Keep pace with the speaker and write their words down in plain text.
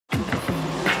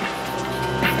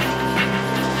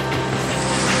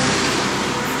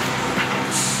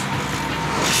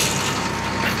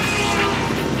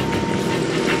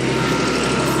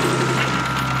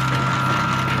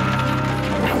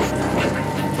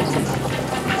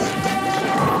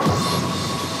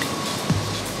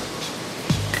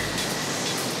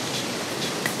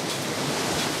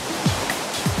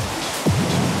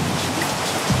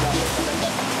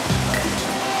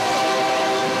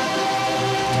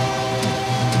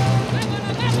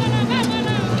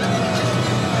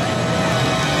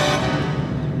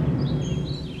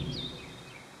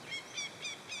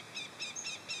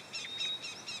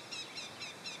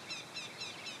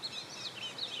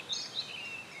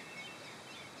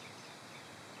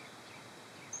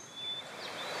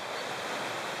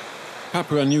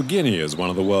Papua New Guinea is one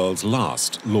of the world's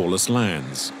last lawless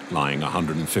lands, lying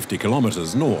 150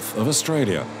 kilometres north of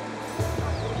Australia.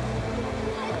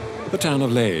 The town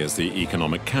of Lae is the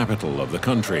economic capital of the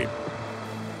country.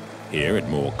 Here it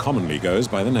more commonly goes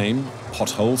by the name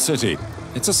Pothole City.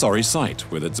 It's a sorry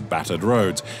sight with its battered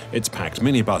roads, its packed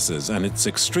minibuses and its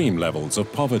extreme levels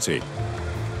of poverty.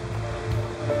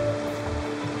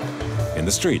 In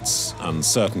the streets,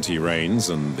 uncertainty reigns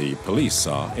and the police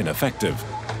are ineffective.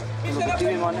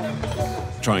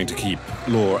 Trying to keep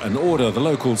law and order, the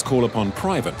locals call upon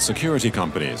private security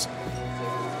companies.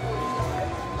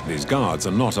 These guards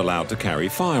are not allowed to carry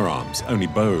firearms, only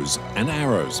bows and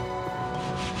arrows.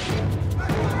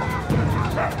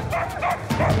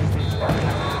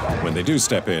 When they do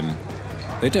step in,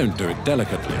 they don't do it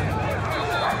delicately.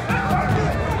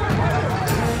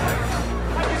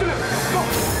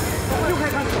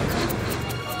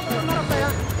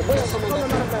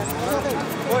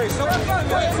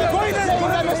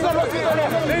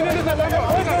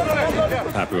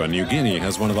 Papua New Guinea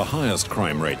has one of the highest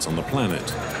crime rates on the planet.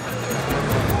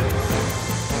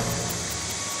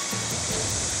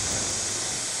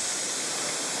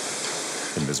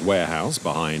 In this warehouse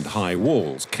behind high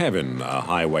walls, Kevin, a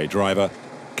highway driver,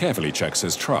 carefully checks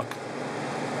his truck.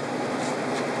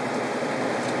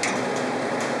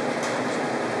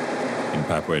 In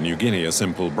Papua New Guinea, a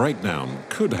simple breakdown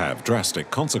could have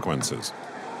drastic consequences.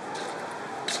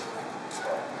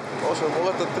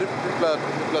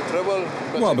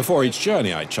 Well, before each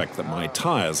journey, I check that my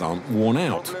tyres aren't worn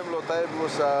out.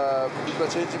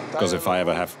 Because if I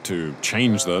ever have to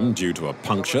change them due to a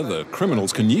puncture, the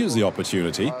criminals can use the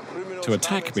opportunity to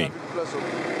attack me.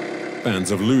 Bands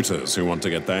of looters who want to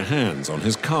get their hands on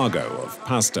his cargo of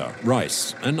pasta,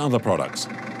 rice, and other products.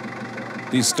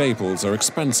 These staples are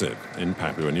expensive in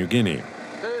Papua New Guinea.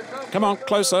 Come on,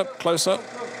 closer, closer.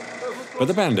 But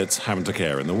the bandits haven't a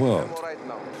care in the world.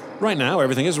 Right now,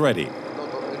 everything is ready.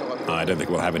 I don't think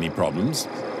we'll have any problems.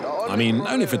 I mean,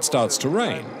 only if it starts to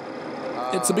rain.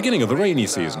 It's the beginning of the rainy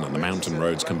season and the mountain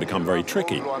roads can become very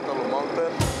tricky.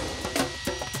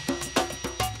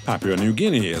 Papua New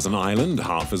Guinea is an island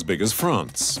half as big as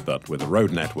France, but with a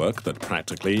road network that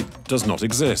practically does not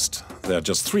exist. There are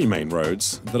just 3 main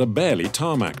roads that are barely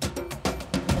tarmacked.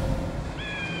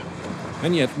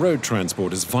 And yet road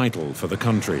transport is vital for the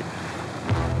country.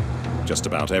 Just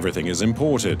about everything is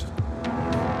imported.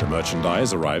 The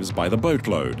merchandise arrives by the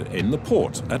boatload in the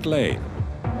port at Lae.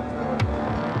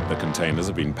 The containers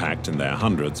have been packed in their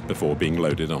hundreds before being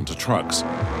loaded onto trucks.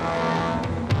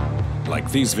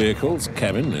 Like these vehicles,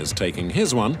 Kevin is taking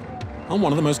his one on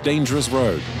one of the most dangerous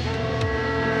roads.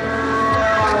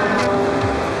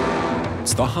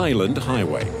 It's the Highland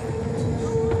Highway.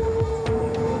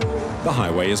 The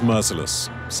highway is merciless.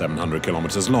 700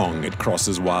 kilometres long, it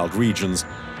crosses wild regions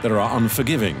that are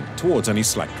unforgiving towards any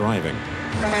slack driving.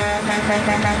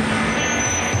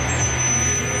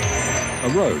 A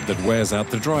road that wears out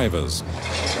the drivers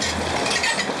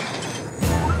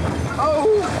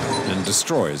and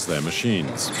destroys their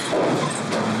machines.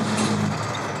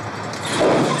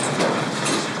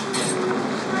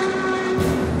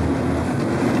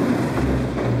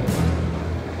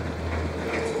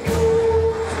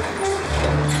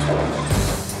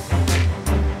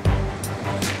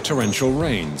 Torrential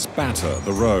rains batter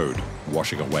the road,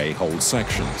 washing away whole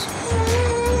sections.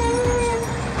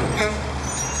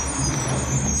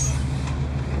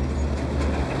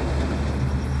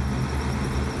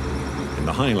 In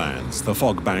the highlands, the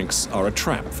fog banks are a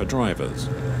trap for drivers.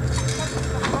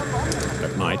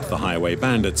 At night, the highway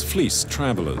bandits fleece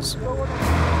travelers.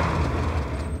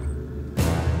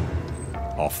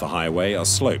 Off the highway are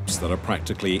slopes that are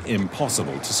practically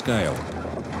impossible to scale.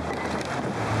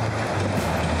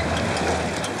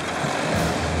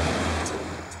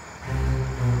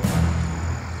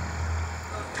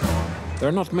 There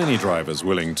are not many drivers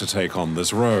willing to take on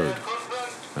this road.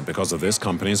 And because of this,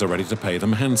 companies are ready to pay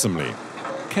them handsomely.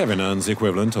 Kevin earns the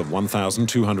equivalent of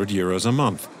 1,200 euros a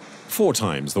month, 4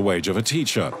 times the wage of a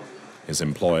teacher. His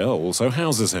employer also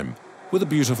houses him, with a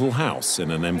beautiful house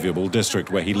in an enviable district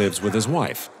where he lives with his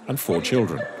wife and 4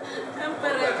 children.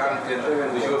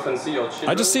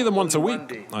 I just see them once a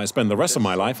week. I spend the rest of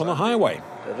my life on the highway.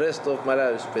 The rest of my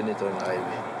life spend it on the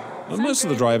highway. Well, most of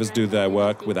the drivers do their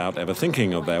work without ever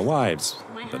thinking of their wives.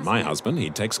 But my husband, he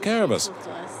takes care of us.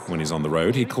 When he's on the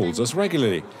road, he calls us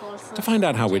regularly to find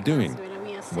out how we're doing.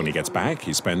 When he gets back,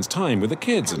 he spends time with the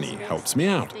kids and he helps me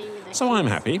out. So I'm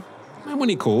happy. And when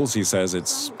he calls, he says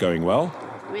it's going well.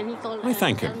 I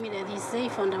thank him.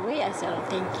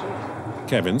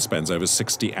 Kevin spends over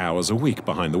 60 hours a week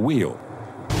behind the wheel.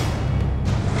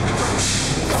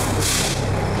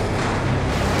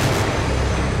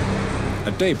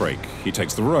 At daybreak, he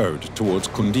takes the road towards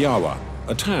Kundiawa,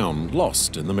 a town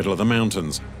lost in the middle of the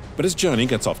mountains, but his journey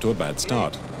gets off to a bad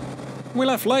start. We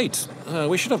left late.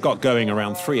 We should have got going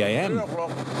around 3 a.m.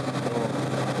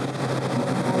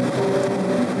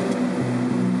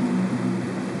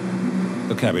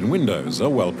 The cabin windows are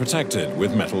well protected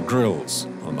with metal grills.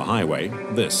 On the highway,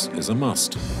 this is a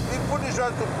must.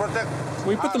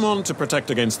 We put them on to protect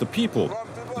against the people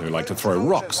who like to throw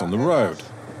rocks on the road.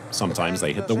 Sometimes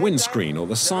they hit the windscreen or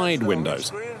the side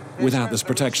windows. Without this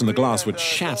protection, the glass would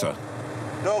shatter.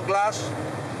 No glass.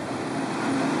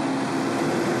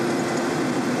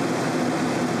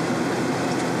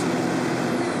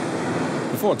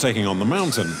 Before taking on the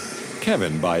mountain,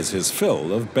 Kevin buys his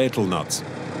fill of betel nuts.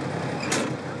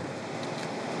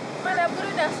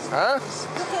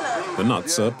 The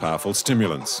nuts are powerful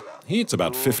stimulants. He eats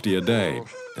about 50 a day.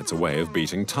 It's a way of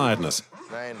beating tiredness.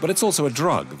 But it's also a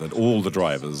drug that all the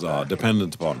drivers are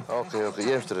dependent upon.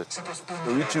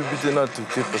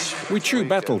 We chew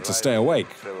betel to stay awake,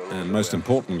 and most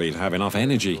importantly, to have enough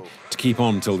energy to keep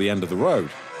on till the end of the road.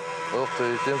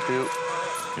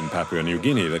 In Papua New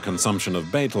Guinea, the consumption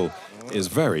of betel is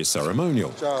very ceremonial.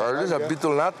 This is a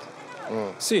betel nut.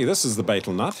 See, this is the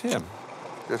betel nut here.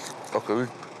 Yes. Okay, we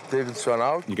take this one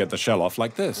out. You get the shell off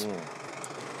like this.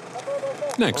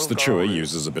 Next, the chewer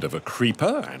uses a bit of a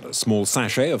creeper and a small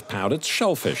sachet of powdered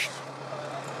shellfish.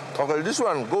 Okay, this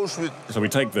one goes with So we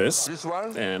take this, this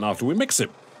one. and after we mix it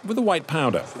with the white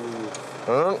powder.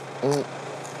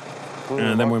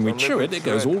 And then when we chew it, it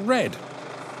goes all red.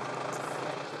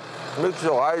 Makes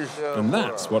your eyes. And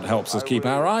that's what helps us keep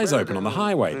our eyes open on the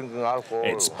highway.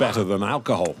 It's better than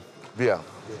alcohol. Beer.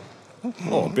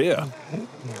 Or beer.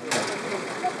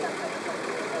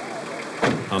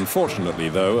 Unfortunately,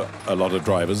 though, a lot of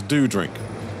drivers do drink.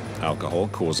 Alcohol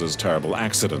causes terrible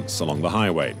accidents along the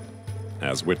highway,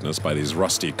 as witnessed by these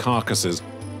rusty carcasses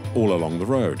all along the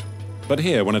road. But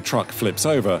here, when a truck flips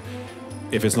over,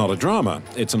 if it's not a drama,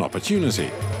 it's an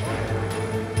opportunity.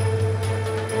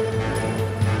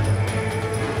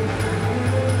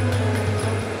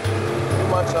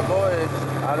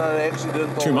 Another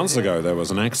accident. 2 months ago, there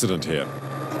was an accident here.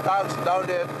 Down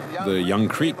there. The Young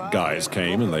Creek guys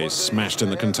came and they smashed in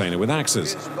the container with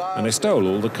axes, and they stole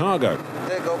all the cargo.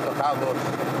 Take off the cargo.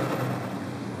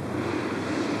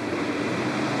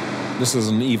 This is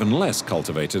an even less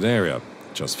cultivated area.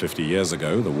 Just 50 years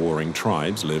ago, the warring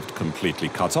tribes lived completely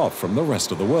cut off from the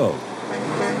rest of the world.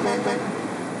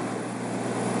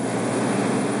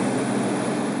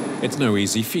 It's no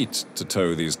easy feat to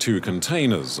tow these 2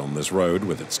 containers on this road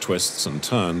with its twists and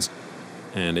turns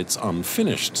and its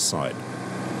unfinished side.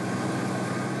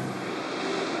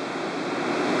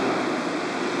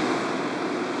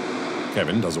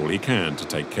 Kevin does all he can to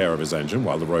take care of his engine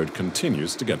while the road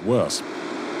continues to get worse.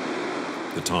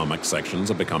 The tarmac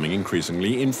sections are becoming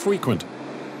increasingly infrequent.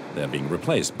 They're being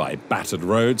replaced by battered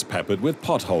roads peppered with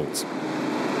potholes.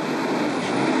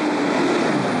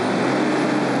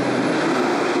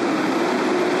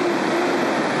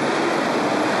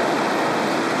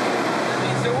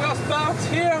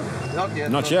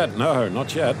 Not yet, no,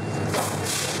 not yet.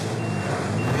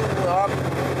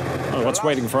 Oh, what's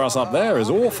waiting for us up there is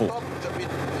awful.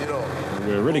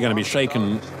 We're really going to be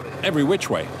shaken every which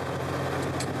way.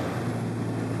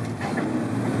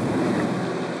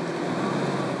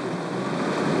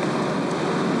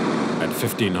 At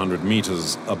 1,500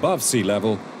 meters above sea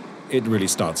level, it really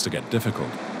starts to get difficult.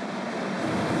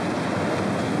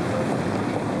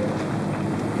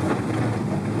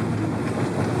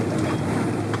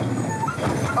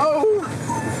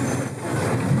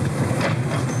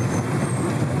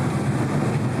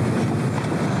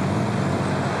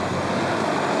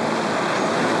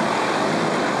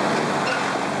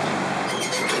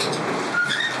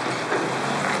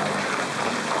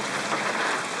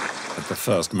 The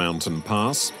first mountain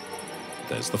pass,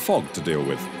 there's the fog to deal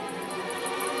with.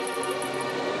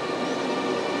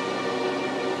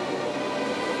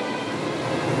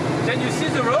 Can you see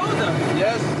the road?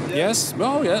 Yes. Yes?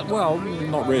 Oh, yeah, well,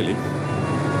 not really.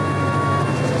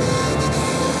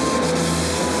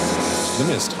 The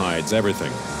mist hides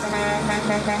everything.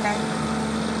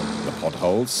 The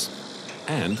potholes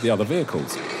and the other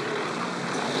vehicles.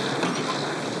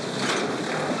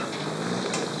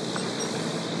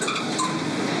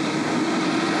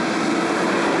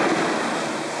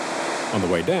 On the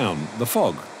way down, the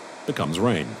fog becomes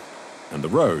rain, and the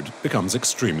road becomes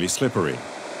extremely slippery.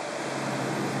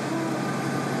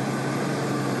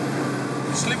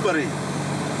 Slippery.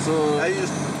 So I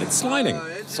used. It's sliding,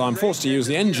 so I'm forced to use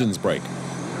the engine's brake.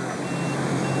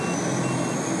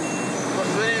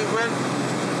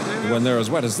 When When they're as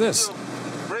wet as this,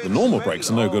 The normal brakes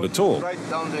are no good at all. Right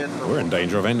down there. We're in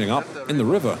danger of ending up in the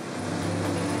river.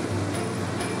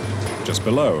 Just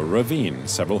below, a ravine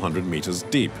several hundred meters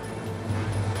deep.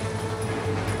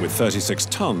 With 36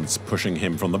 tons pushing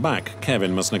him from the back,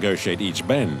 Kevin must negotiate each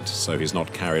bend so he's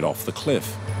not carried off the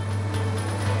cliff.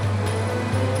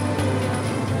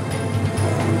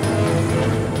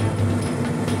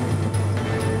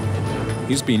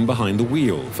 He's been behind the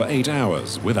wheel for 8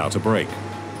 hours without a break,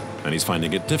 and he's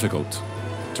finding it difficult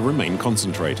to remain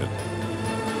concentrated.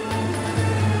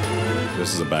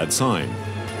 This is a bad sign.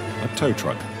 A tow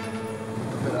truck.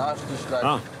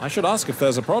 Ah, I should ask if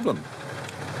there's a problem.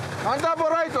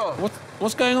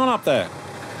 What's going on up there?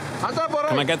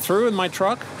 Can I get through in my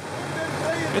truck?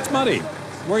 It's muddy.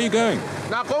 Where are you going?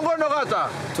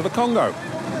 To the Congo.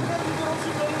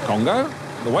 Congo?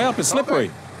 The way up is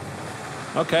slippery.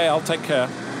 Okay, I'll take care.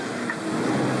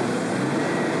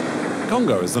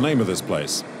 Congo is the name of this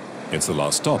place. It's the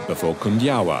last stop before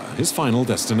Kundiawa, his final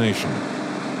destination.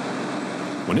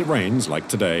 When it rains, like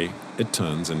today, it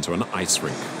turns into an ice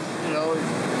rink. You know,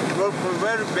 the road was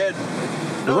very bad.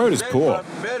 The road is poor.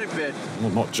 Very bad.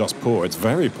 Well, not just poor, it's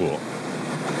very poor.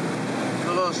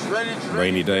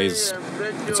 Rainy days,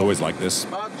 it's always like this.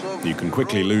 You can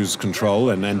quickly lose control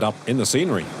and end up in the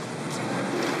scenery.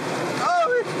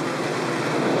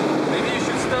 Maybe you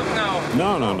should stop now.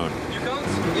 No. You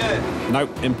can't? Yeah. No,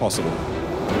 impossible.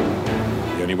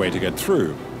 The only way to get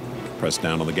through, press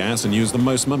down on the gas and use the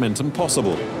most momentum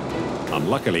possible.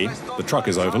 Unluckily, the truck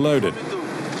is overloaded.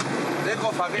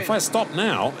 If I stop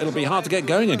now, it'll be hard to get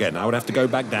going again. I would have to go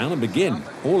back down and begin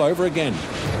all over again.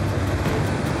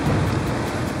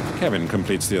 Kevin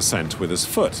completes the ascent with his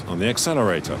foot on the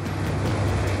accelerator.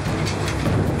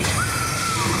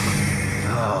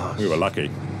 We were lucky.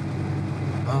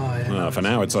 For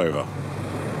now, it's over.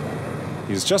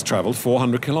 He's just traveled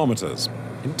 400 kilometers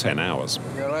in 10 hours.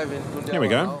 Here we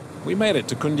go. We made it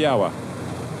to Kundiawa.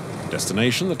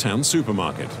 Destination, the town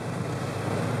supermarket.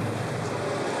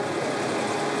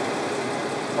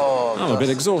 I'm a bit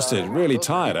exhausted, really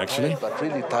tired, actually. But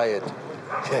really tired.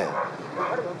 Yeah.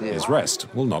 His rest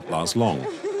will not last long.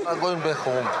 I'm going back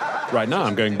home. Right now,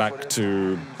 I'm going back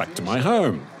to my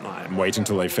home. I'm waiting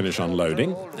till they finish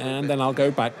unloading, and then I'll go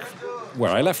back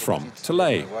where I left from, to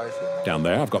Leh. Down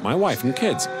there, I've got my wife and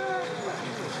kids.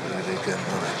 They can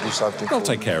do something. They'll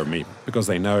take care of me, because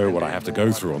they know what I have to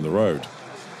go through on the road.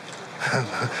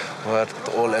 What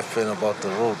all FN about the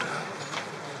road?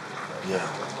 Yeah.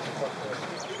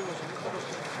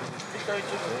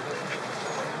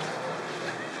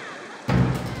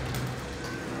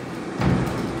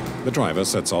 The driver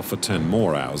sets off for 10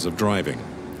 more hours of driving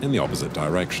in the opposite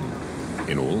direction.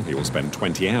 In all, he will spend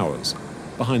 20 hours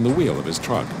behind the wheel of his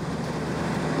truck.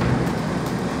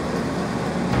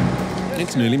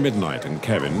 It's nearly midnight and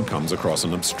Kevin comes across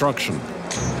an obstruction.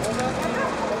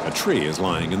 A tree is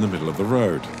lying in the middle of the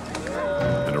road,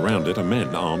 and around it are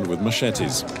men armed with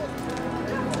machetes.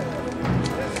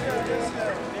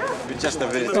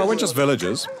 Oh, we're just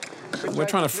villagers. We're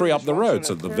trying to free up the road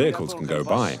so that the vehicles can go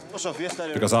by.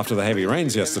 Because after the heavy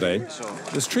rains yesterday,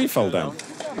 this tree fell down.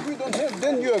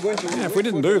 Yeah, if we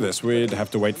didn't do this, we'd have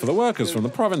to wait for the workers from the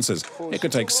provinces. It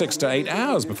could take 6 to 8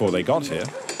 hours before they got here.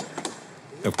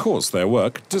 Of course, their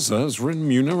work deserves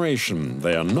remuneration.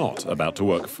 They are not about to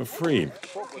work for free.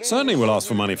 Certainly we'll ask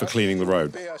for money for cleaning the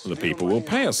road. The people will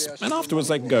pay us, and afterwards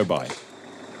they can go by.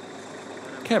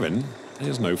 Kevin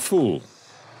is no fool.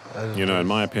 You know, in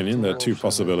my opinion, there are two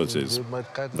possibilities.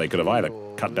 They could have either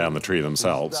cut down the tree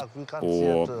themselves,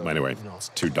 or, anyway, it's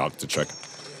too dark to check.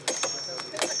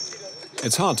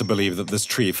 It's hard to believe that this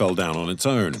tree fell down on its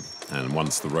own, and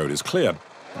once the road is clear,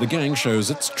 the gang shows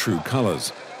its true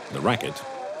colors. The racket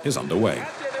is underway.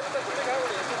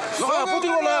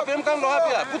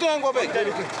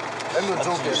 I'm not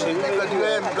joking.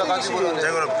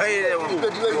 They're going to pay them.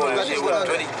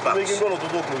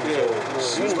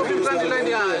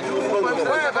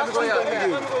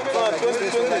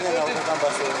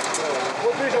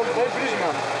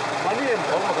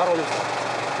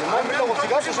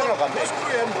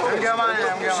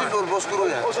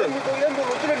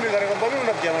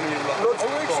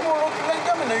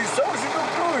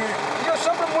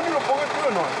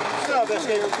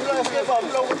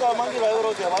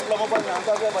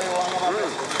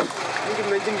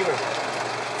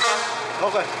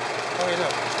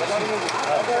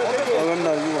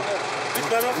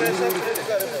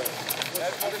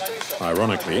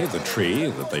 Ironically, the tree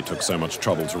that they took so much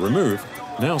trouble to remove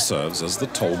now serves as the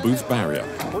toll booth barrier.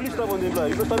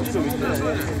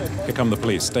 Here come the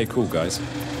police. Stay cool, guys.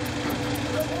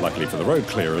 Luckily for the road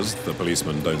clearers, the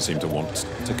policemen don't seem to want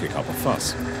to kick up a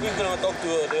fuss. We're going to talk to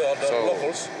the other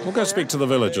locals. We'll go speak to the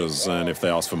villagers, and if they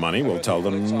ask for money, we'll tell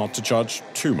them not to charge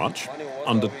too much.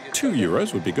 Under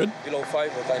 €2 would be good. Below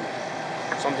 5 or 10,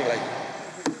 something like that.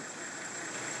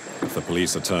 If the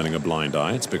police are turning a blind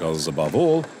eye, it's because, above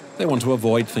all, they want to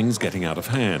avoid things getting out of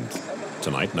hand.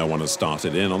 Tonight, no one has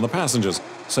started in on the passengers,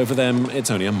 so for them,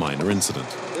 it's only a minor incident.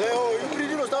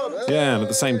 Yeah, and at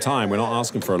the same time, we're not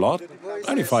asking for a lot,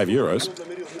 only €5.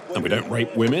 And we don't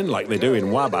rape women like they do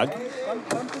in Wabag.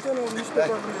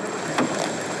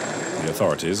 The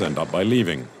authorities end up by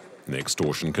leaving. The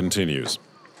extortion continues.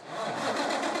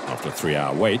 After a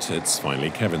 3-hour wait, it's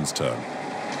finally Kevin's turn.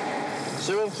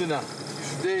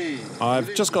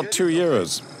 I've just got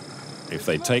 €2. If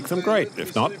they take them, great.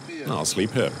 If not, I'll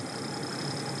sleep here.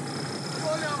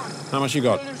 How much you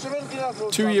got?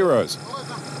 €2.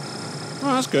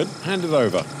 Oh, that's good. Hand it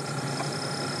over.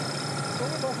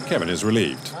 Kevin is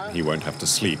relieved. He won't have to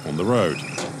sleep on the road.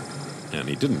 And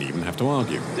he didn't even have to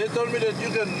argue. They told me that you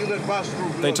can pass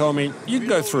through. They told me, you can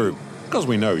go through, because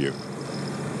we know you.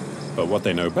 But what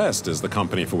they know best is the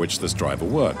company for which this driver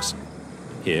works.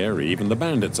 Here, even the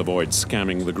bandits avoid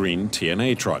scamming the green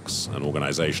TNA trucks, an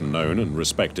organization known and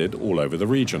respected all over the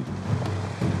region.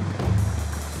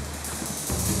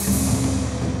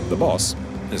 The boss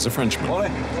is a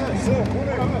Frenchman.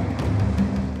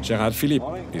 Gerard Philippe.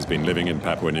 He's been living in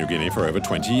Papua New Guinea for over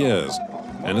 20 years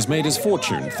and has made his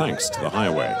fortune thanks to the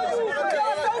highway.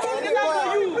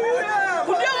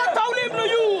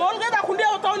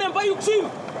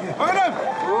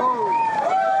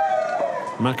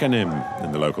 Makanem,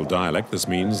 in the local dialect, this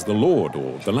means the lord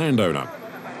or the landowner.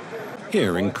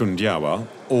 Here in Kundiawa,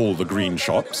 all the green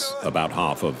shops, about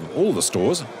half of all the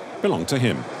stores, belong to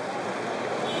him.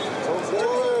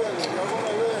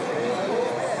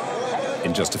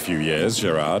 In just a few years,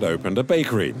 Gerard opened a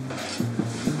bakery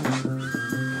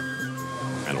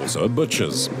and also a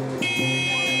butcher's.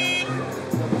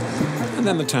 And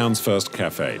then the town's first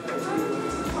cafe.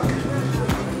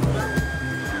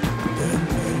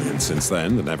 And since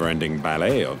then, the never-ending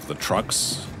ballet of the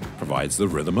trucks provides the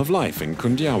rhythm of life in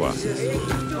Kundiawa.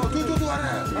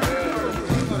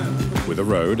 With a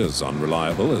road as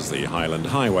unreliable as the Highland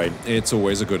Highway, it's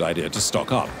always a good idea to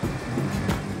stock up.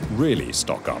 Really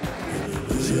stock up.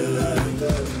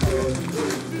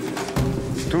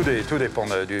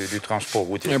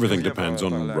 Everything depends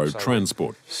on road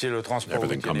transport.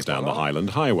 Everything comes down the Highland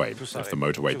Highway. If the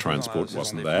motorway transport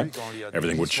wasn't there,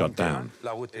 everything would shut down.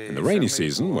 In the rainy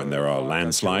season, when there are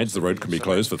landslides, the road can be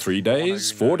closed for 3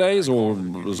 days, 4 days, or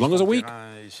as long as a week.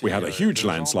 We had a huge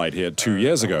landslide here 2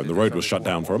 years ago, and the road was shut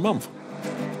down for a month.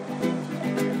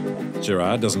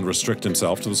 Gerard doesn't restrict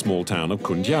himself to the small town of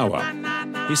Kundiawa.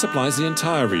 He supplies the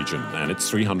entire region and its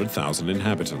 300,000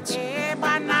 inhabitants.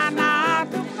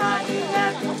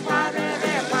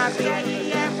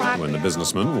 When the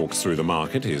businessman walks through the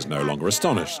market, he is no longer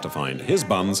astonished to find his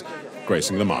buns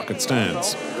gracing the market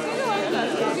stands.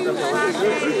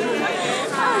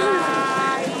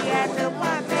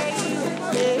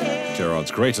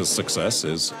 Gerard's greatest success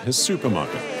is his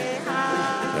supermarket.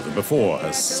 Never before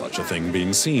has such a thing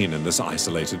been seen in this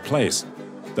isolated place.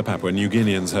 The Papua New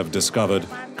Guineans have discovered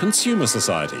consumer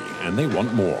society, and they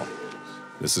want more.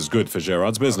 This is good for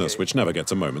Gerard's business, which never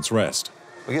gets a moment's rest.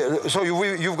 Okay, so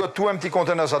you've got 2 empty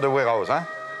containers at the warehouse, huh?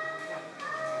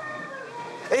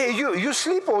 Hey, you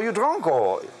sleep or you drunk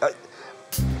or...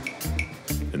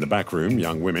 In the back room,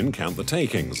 young women count the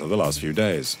takings of the last few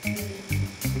days.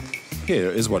 Here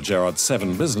is what Gerard's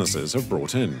 7 businesses have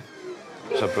brought in.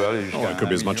 Oh, it could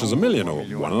be as much as $1 million or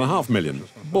 $1.5 million.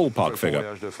 Ballpark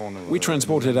figure. We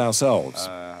transport it ourselves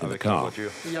in the car.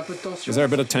 Is there a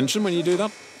bit of tension when you do that?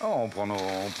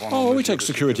 Oh, we take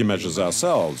security measures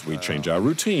ourselves. We change our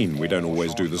routine. We don't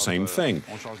always do the same thing.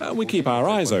 We keep our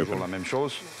eyes open.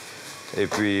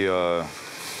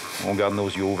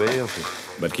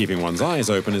 But keeping one's eyes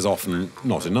open is often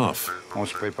not enough.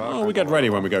 Oh, we get ready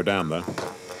when we go down there.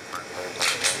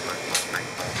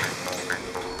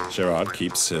 Gerard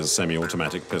keeps his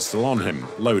semi-automatic pistol on him,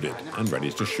 loaded and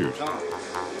ready to shoot.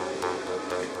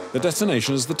 The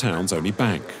destination is the town's only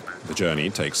bank. The journey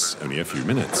takes only a few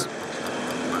minutes.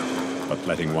 But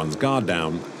letting one's guard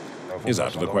down is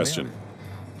out of the question.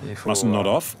 Mustn't nod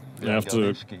off. You have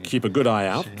to keep a good eye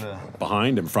out,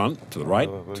 behind, in front, to the right,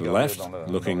 to the left,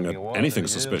 looking at anything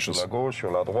suspicious.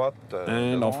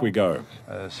 And off we go.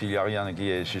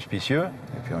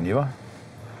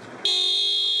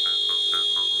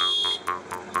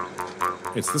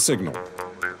 It's the signal.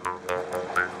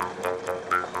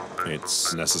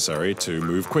 It's necessary to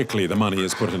move quickly. The money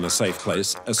is put in a safe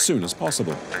place as soon as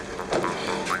possible.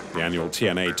 The The annual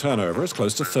TNA turnover is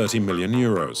close to 30 million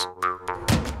euros.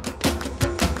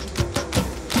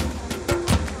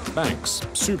 Banks,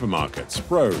 supermarkets,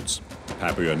 roads.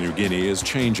 Papua New Guinea is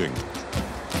changing,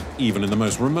 even in the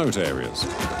most remote areas.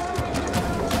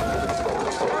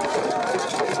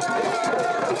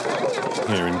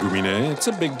 Here in Guinea, it's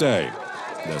a big day.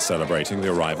 They're celebrating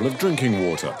the arrival of drinking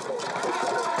water.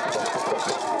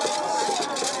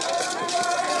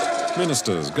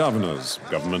 Ministers, governors,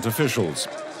 government officials,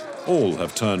 all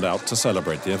have turned out to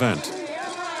celebrate the event.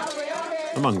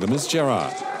 Among them is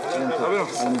Gerard.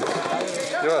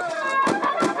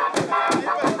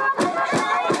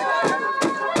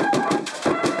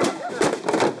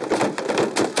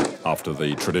 After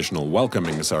the traditional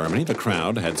welcoming ceremony, the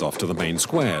crowd heads off to the main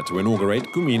square to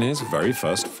inaugurate Guinea's very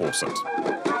first faucet.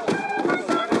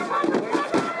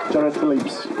 Gerard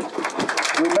Phillips,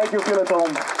 we'll make you feel at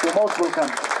home. You're most welcome.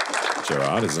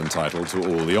 Gerard is entitled to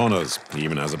all the honours. He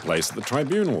even has a place at the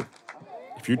tribunal.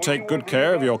 If you take good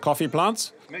care of your coffee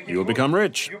plants, you will become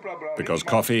rich, because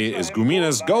coffee is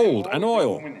Guinea's gold and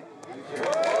oil.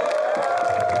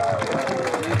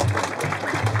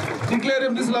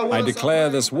 I declare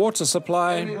this water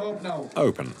supply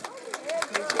open.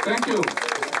 Thank you.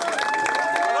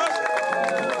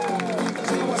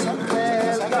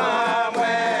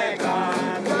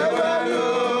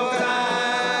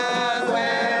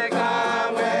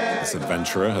 This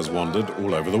adventurer has wandered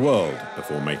all over the world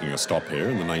before making a stop here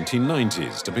in the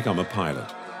 1990s to become a pilot.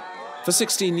 For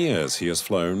 16 years, he has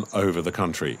flown over the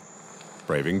country,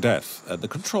 braving death at the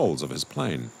controls of his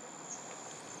plane.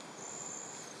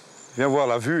 Come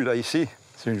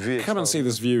and see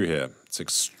this view here. It's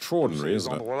extraordinary,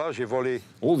 isn't it?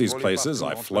 All these places,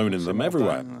 I've flown in them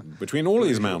everywhere, between all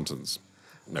these mountains,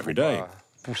 every day.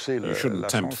 You shouldn't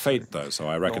tempt fate, though, so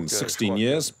I reckon 16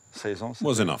 years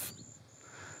was enough.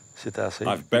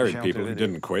 I've buried people who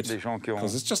didn't quit,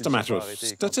 because it's just a matter of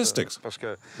statistics.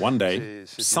 One day,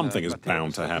 something is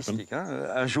bound to happen.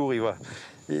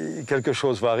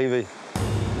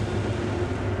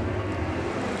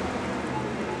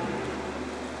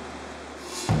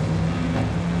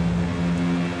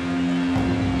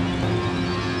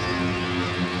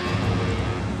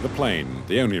 The plane,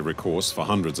 the only recourse for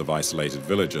hundreds of isolated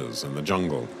villagers in the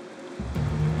jungle.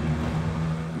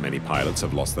 Many pilots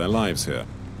have lost their lives here.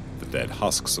 The dead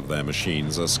husks of their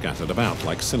machines are scattered about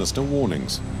like sinister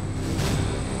warnings.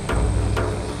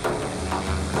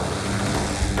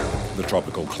 The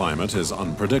tropical climate is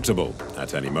unpredictable.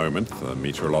 At any moment, the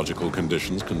meteorological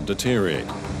conditions can deteriorate.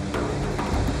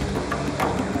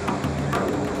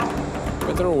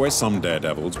 But there are always some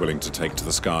daredevils willing to take to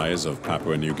the skies of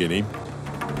Papua New Guinea.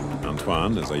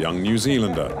 Antoine is a young New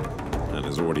Zealander and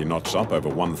has already notched up over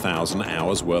 1,000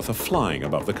 hours worth of flying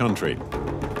above the country.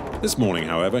 This morning,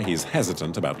 however, he's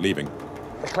hesitant about leaving.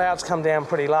 The clouds come down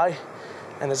pretty low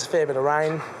and there's a fair bit of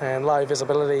rain and low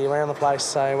visibility around the place,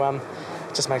 so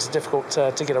it just makes it difficult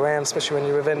to get around, especially when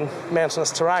you're within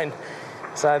mountainous terrain.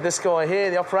 So this guy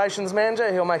here, the operations manager,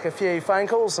 he'll make a few phone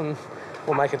calls and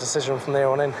we'll make a decision from there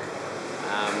on in.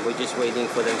 We're just waiting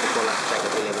for them to call us back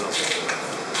at 11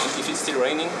 o'clock. If it's still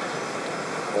raining?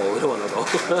 Oh, we don't want to go.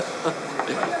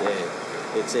 Yeah,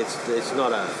 it's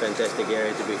not a fantastic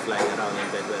area to be flying around in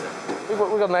bad weather.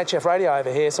 We've got an HF radio over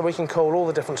here, so we can call all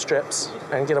the different strips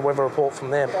and get a weather report from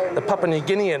them. The Papua New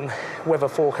Guinean weather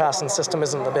forecasting system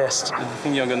isn't the best. Do you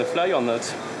think you're going to fly or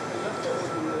not?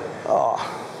 Oh,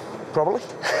 probably.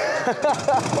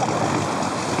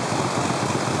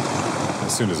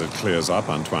 As soon as it clears up,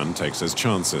 Antoine takes his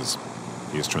chances.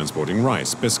 He is transporting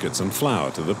rice, biscuits and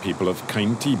flour to the people of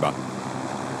Kaintiba.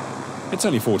 It's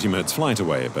only 40 minutes flight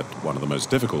away, but one of the most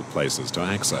difficult places to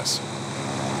access.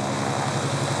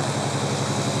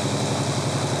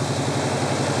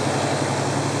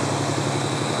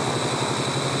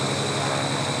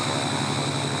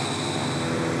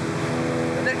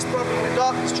 The next problem we've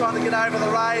got is trying to get over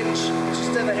the range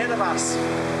just in ahead of us.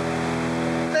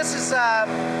 This is an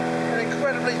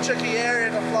incredibly tricky area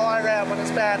to fly around when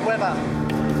it's bad weather.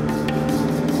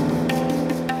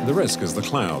 The risk is the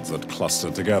clouds that cluster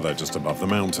together just above the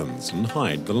mountains and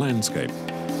hide the landscape. When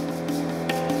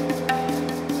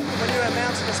you're in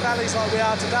mountainous valleys like we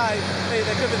are today,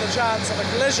 there could be the chance of a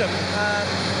collision.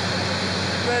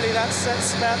 Really, that's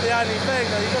about the only thing.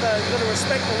 You've got to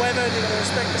respect the weather, you've got to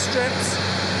respect the strips.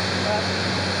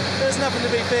 There's nothing to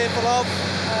be fearful of.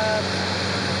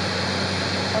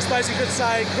 I suppose you could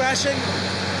say crashing.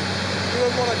 You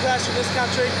wouldn't want to crash in this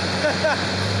country.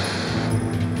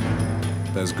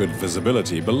 There's good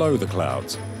visibility below the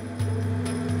clouds.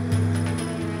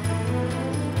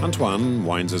 Antoine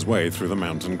winds his way through the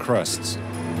mountain crests.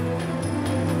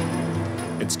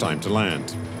 It's time to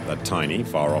land. That tiny,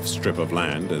 far-off strip of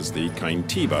land is the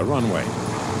Kaintiba runway.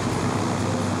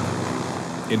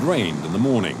 It rained in the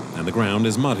morning, and the ground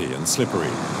is muddy and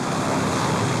slippery.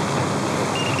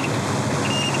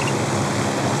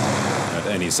 At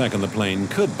any second, the plane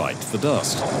could bite the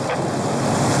dust.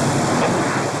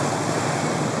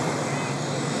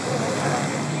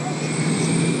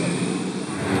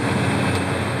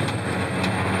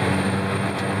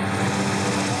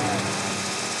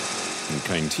 In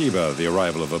Kaintiba, the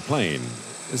arrival of a plane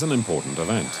is an important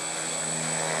event.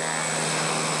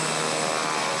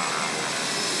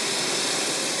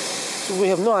 We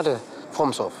have no other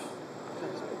forms of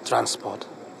transport.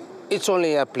 It's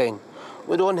only a plane.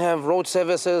 We don't have road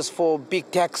services for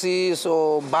big taxis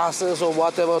or buses or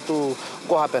whatever to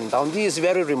go up and down. This is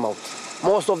very remote.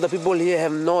 Most of the people here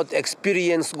have not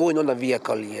experienced going on a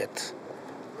vehicle yet.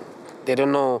 They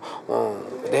don't know,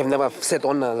 they have never sat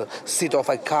on a seat of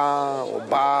a car or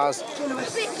bus.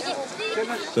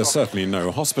 There's certainly no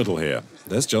hospital here.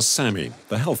 There's just Sammy,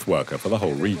 the health worker for the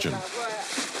whole region.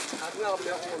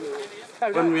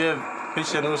 When we have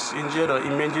patient who's injured or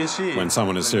emergency, When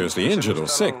someone is seriously injured or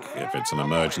sick, if it's an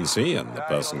emergency and the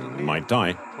person might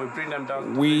die,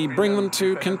 we bring them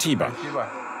to Kaintiba.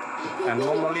 And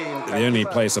normally in The only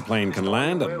place a plane can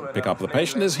land and pick up the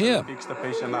patient is here. picks the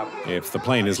patient up. If the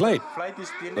plane is late, Flight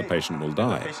is delayed, the patient will the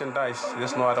die. patient dies.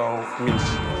 There's no other means.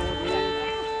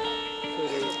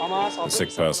 The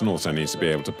sick person also needs to be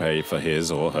able to pay for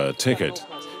his or her ticket.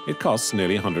 It costs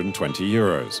nearly 120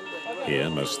 euros. Here,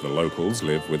 most of the locals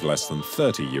live with less than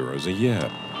 30 euros a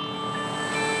year.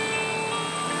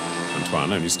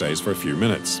 Antoine only stays for a few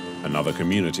minutes. Another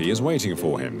community is waiting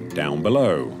for him, down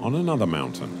below, on another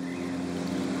mountain.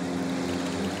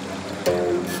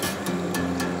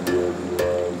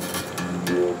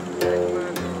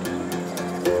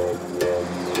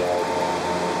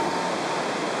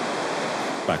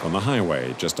 Back on the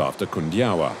highway, just after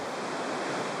Kundiawa.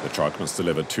 The truck must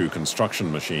deliver 2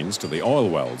 construction machines to the oil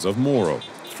wells of Moro,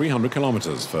 300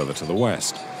 kilometres further to the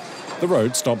west. The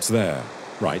road stops there,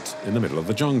 right in the middle of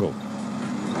the jungle.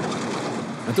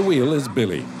 At the wheel is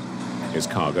Billy. His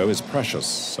cargo is precious,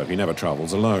 so he never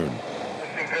travels alone.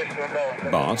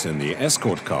 Bart, in the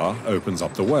escort car, opens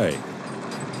up the way.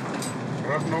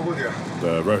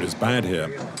 The road is bad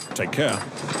here. Take care.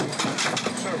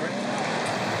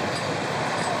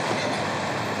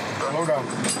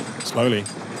 Slowly.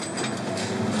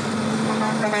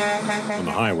 On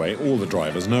the highway, all the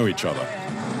drivers know each other.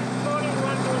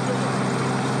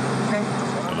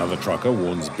 Another trucker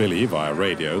warns Billy via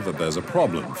radio that there's a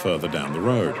problem further down the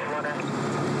road.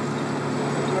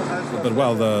 But,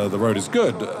 well, the road is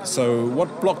good, so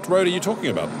what blocked road are you talking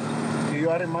about?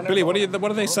 Billy, what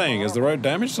are they saying? Is the road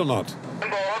damaged or not?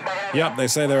 Yep, they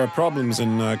say there are problems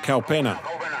in Kaupena.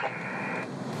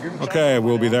 Okay,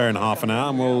 we'll be there in half an hour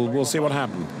and we'll see what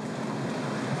happened.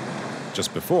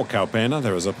 Just before Kaupena,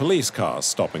 there is a police car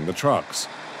stopping the trucks.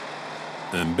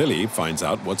 And Billy finds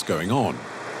out what's going on.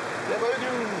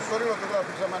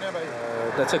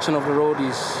 That section of the road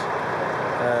is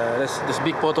there's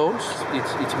big potholes.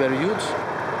 It's very huge.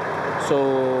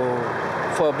 So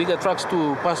for bigger trucks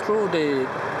to pass through, they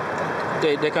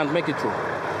can't make it through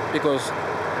because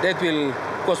that will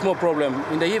cause more problem.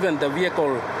 In the event the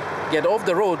vehicle get off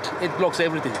the road, it blocks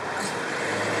everything.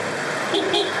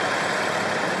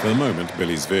 For the moment,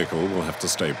 Billy's vehicle will have to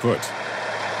stay put.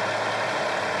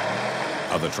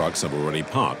 Other trucks have already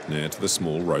parked near to the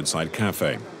small roadside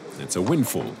cafe. It's a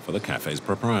windfall for the cafe's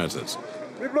proprietors.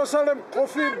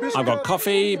 I've got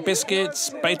coffee, biscuits,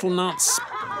 betel nuts,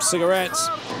 cigarettes.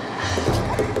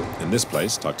 In this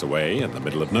place, tucked away in the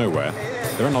middle of nowhere,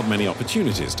 there are not many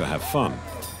opportunities to have fun.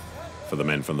 For the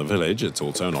men from the village, it's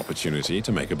also an opportunity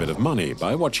to make a bit of money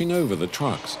by watching over the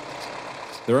trucks.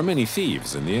 There are many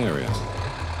thieves in the area.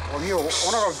 We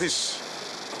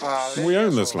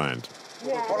own this land.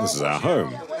 This is our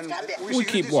home. We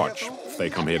keep watch. If they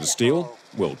come here to steal,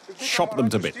 we'll chop them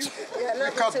to bits.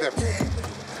 We cut them.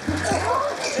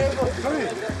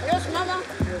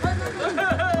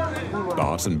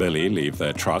 Bart and Billy leave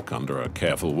their truck under a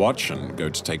careful watch and go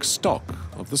to take stock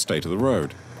of the state of the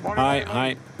road.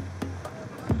 Hi.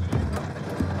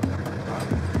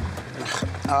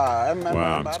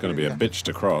 Wow, it's going to be a bitch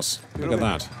to cross. Look at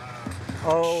that.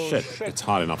 Oh, Shit, it's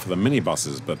hard enough for the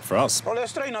minibuses, but for us,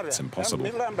 it's impossible.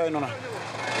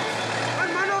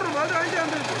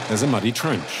 There's a muddy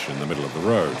trench in the middle of the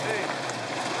road.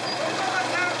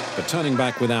 But turning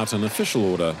back without an official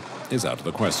order is out of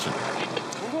the question.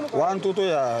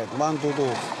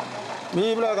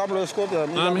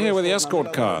 I'm here with the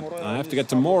escort car. I have to get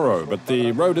to Moro, but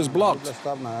the road is blocked.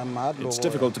 It's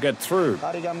difficult to get through.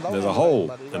 There's a hole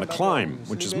and a climb,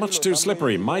 which is much too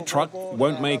slippery. My truck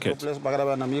won't make it.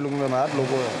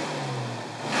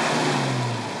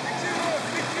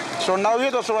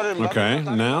 Okay,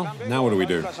 now what do we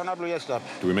do?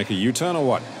 Do we make a U-turn or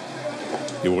what?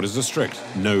 The orders are strict.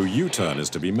 No U-turn is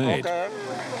to be made.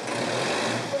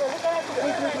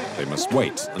 They must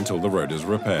wait until the road is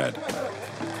repaired.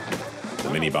 The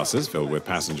minibuses filled with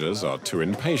passengers are too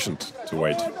impatient to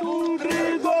wait.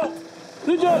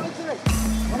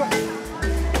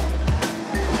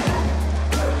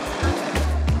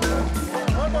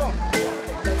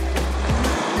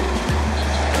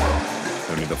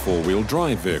 Only the four-wheel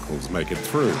drive vehicles make it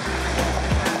through.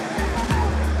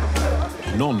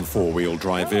 Non-four-wheel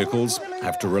drive vehicles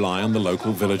have to rely on the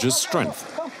local villagers' strength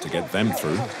to get them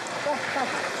through.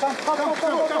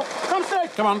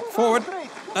 Come on, forward.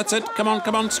 That's it. Come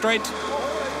on, straight.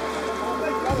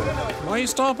 Why are you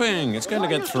stopping? It's going to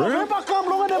get through.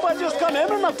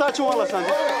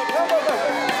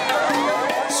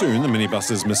 Soon, the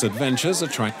minibus's misadventures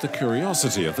attract the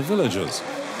curiosity of the villagers.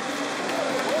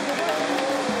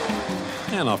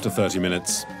 And after 30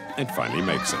 minutes, it finally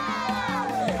makes it.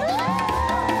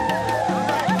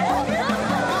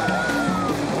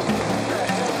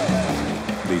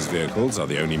 These vehicles are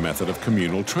the only method of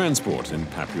communal transport in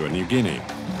Papua New Guinea.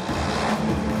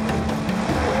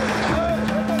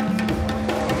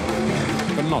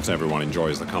 But not everyone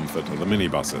enjoys the comfort of the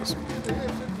minibuses.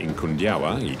 In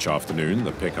Kundiawa, each afternoon,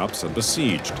 the pickups are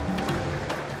besieged.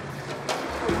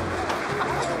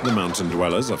 The mountain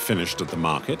dwellers are finished at the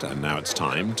market, and now it's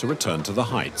time to return to the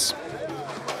heights.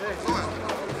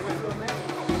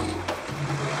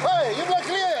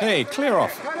 Hey, clear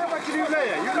off.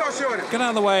 Get out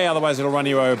of the way, otherwise it'll run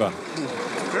you over.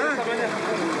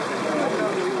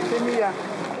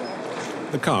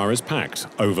 The car is packed,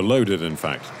 overloaded in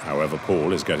fact. However,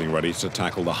 Paul is getting ready to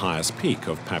tackle the highest peak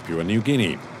of Papua New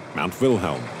Guinea, Mount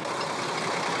Wilhelm.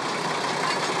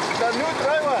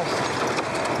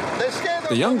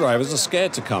 The young drivers are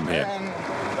scared to come here.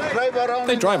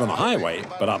 They drive on the highway,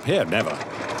 but up here, never.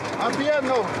 Up here,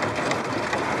 no.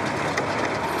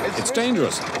 It's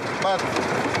dangerous. But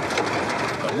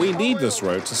we need this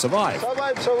road to survive.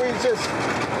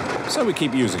 So we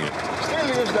keep using it. Still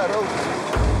use that road.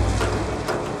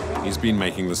 He's been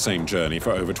making the same journey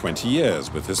for over 20 years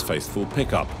with his faithful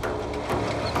pickup.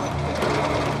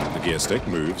 The gear stick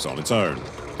moves on its own,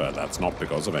 but that's not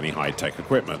because of any high-tech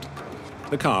equipment.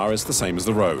 The car is the same as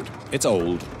the road. It's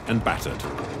old and battered.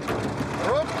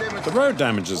 The road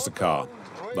damages the car.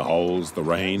 The holes, the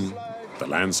rain, the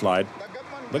landslide.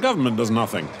 The government does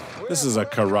nothing. This is a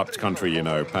corrupt country, you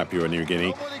know, Papua New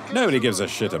Guinea. Nobody gives a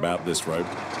shit about this road.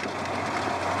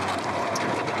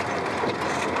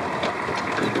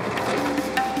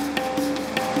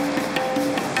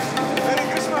 Merry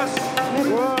Christmas!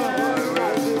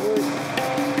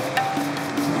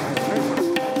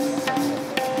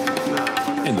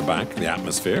 In the back, the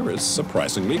atmosphere is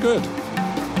surprisingly good.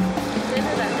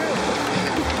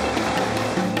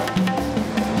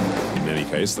 In any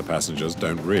case, the passengers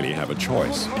don't really have a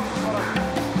choice.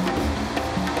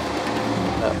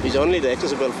 It's only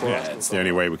accessible for us. It's the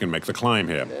only way we can make the climb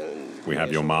here. We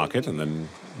have your market, and then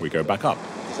we go back up.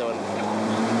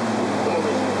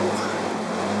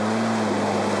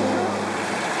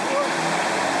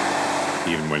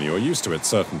 Even when you're used to it,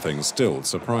 certain things still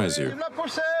surprise you.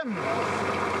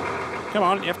 Come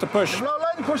on, you have to push.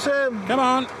 Come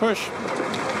on, push.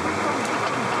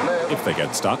 If they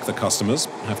get stuck, the customers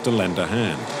have to lend a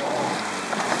hand.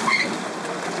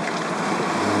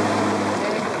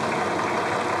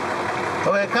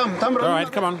 Okay, come. All right,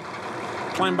 come on.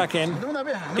 Climb back in.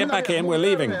 Get back in, we're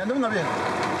leaving. With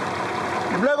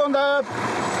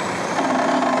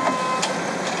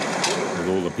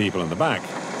all the people in the back,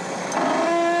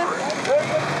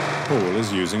 Paul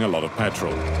is using a lot of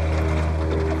petrol.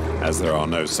 As there are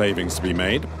no savings to be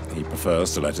made, he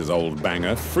prefers to let his old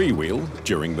banger freewheel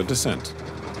during the descent.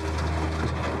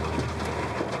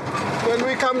 When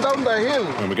we come down the hill,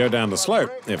 When we go down the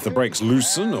slope, if the brakes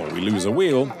loosen or we lose a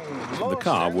wheel, the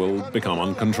car will become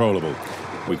uncontrollable.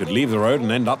 We could leave the road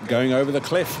and end up going over the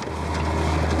cliff.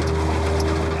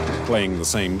 Playing the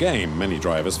same game, many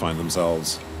drivers find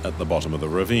themselves at the bottom of the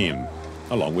ravine,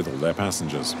 along with all their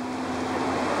passengers.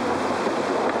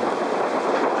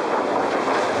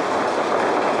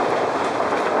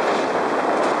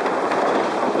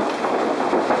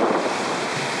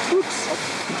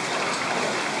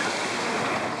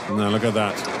 Now look at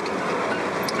that.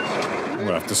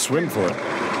 We'll have to swim for it.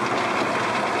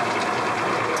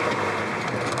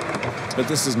 But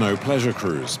this is no pleasure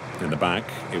cruise. In the back,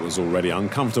 it was already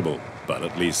uncomfortable, but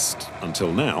at least,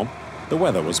 until now, the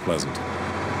weather was pleasant.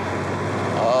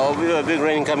 Oh, we have a big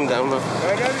rain coming down now.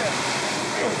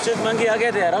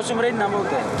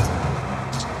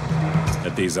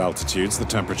 At these altitudes, the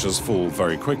temperatures fall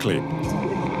very quickly.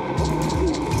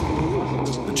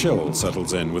 The chill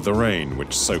settles in with the rain,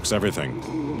 which soaks everything.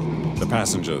 The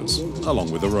passengers,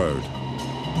 along with the road.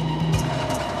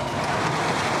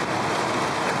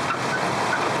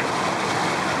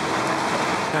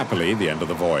 Happily, the end of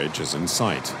the voyage is in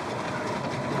sight.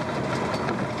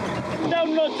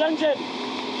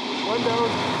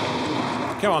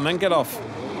 Come on then, get off.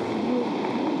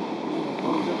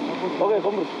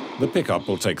 The pickup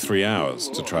will take 3 hours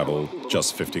to travel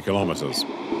just 50 kilometres.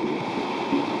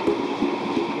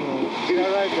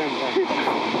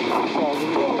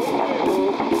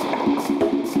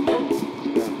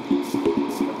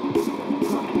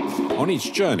 On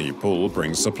each journey, Paul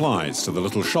brings supplies to the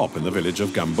little shop in the village of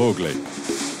Gambogli.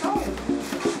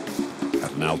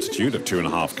 At an altitude of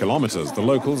 2.5 kilometres, the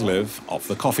locals live off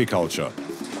the coffee culture.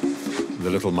 The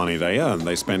little money they earn,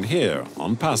 they spend here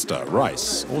on pasta,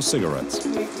 rice, or cigarettes.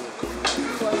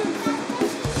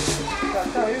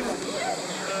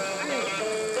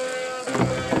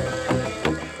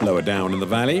 Lower down in the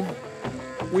valley,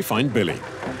 we find Billy.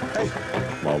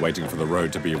 While waiting for the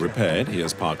road to be repaired, he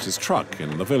has parked his truck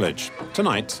in the village.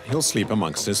 Tonight, he'll sleep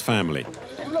amongst his family.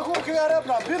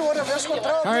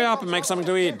 Hurry up and make something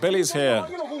to eat. Billy's here.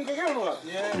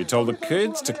 Have you told the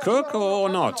kids to cook or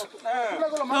not?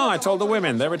 No, I told the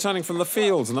women. They're returning from the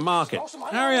fields and the market.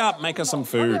 Hurry up, make us some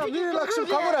food.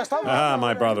 Ah,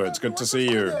 my brother, it's good to see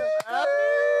you.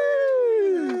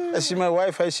 I see my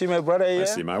wife, I see my brother here. I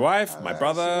see my wife, my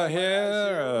brother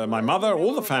here, my mother,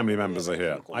 all the family members are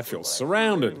here. I feel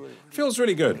surrounded. Feels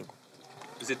really good.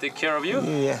 Does it take care of you?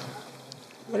 Yeah,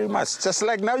 very much. Just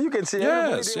like now you can see.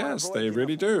 Yes, yes, they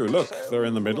really do. Look, they're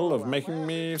in the middle of making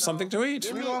me something to eat.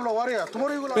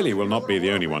 Billy will not be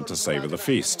the only one to savour the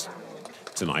feast.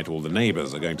 Tonight, all the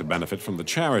neighbours are going to benefit from the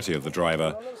charity of the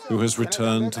driver who has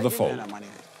returned to the fold.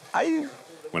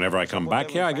 Whenever I come back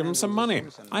here, I give them some money.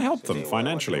 I help them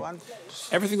financially.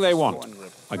 Everything they want,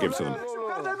 I give to them.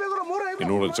 In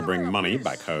order to bring money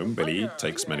back home, Billy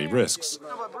takes many risks.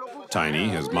 Tiny,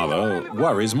 his mother,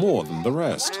 worries more than the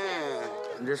rest.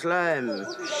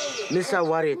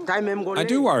 I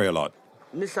do worry a lot.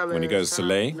 When he goes to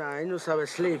lay,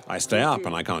 I stay up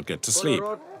and I can't get to sleep.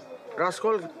 I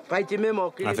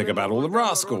think about all the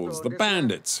rascals, the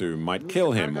bandits who might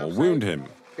kill him or wound him.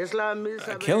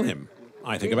 Kill him?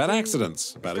 I think about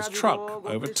accidents, about his truck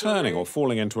overturning or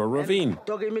falling into a ravine.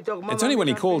 It's only when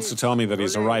he calls to tell me that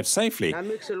he's arrived safely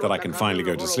that I can finally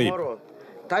go to sleep.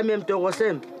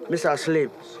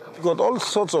 Got all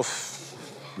sorts of...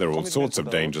 There are all sorts of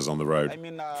dangers on the road.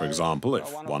 For example,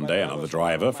 if one day another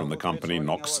driver from the company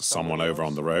knocks someone over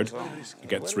on the road, it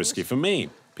gets risky for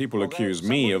me. People accuse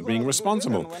me of being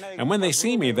responsible. And when they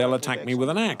see me, they'll attack me with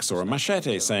an axe or a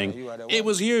machete, saying, "It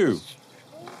was you."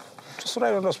 Just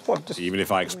right on the spot. Even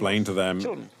if I explain to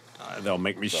them, they'll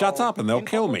make me shut up and they'll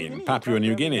kill me. In Papua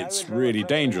New Guinea, it's really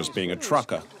dangerous being a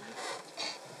trucker.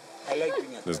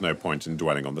 There's no point in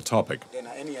dwelling on the topic.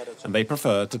 And they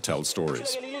prefer to tell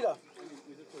stories.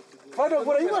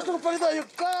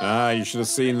 You should have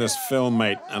seen this film,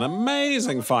 mate. An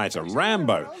amazing fighter,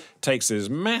 Rambo, takes his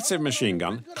massive machine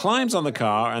gun, climbs on the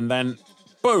car, and then,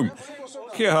 boom!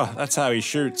 Yeah, that's how he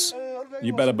shoots.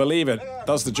 You better believe it.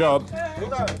 Does the job.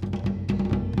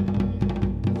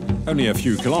 Only a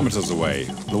few kilometers away,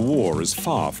 the war is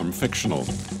far from fictional.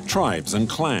 Tribes and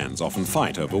clans often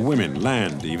fight over women,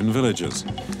 land, even villages.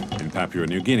 In Papua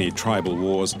New Guinea, tribal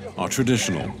wars are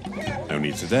traditional.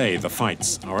 Only today, the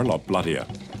fights are a lot bloodier.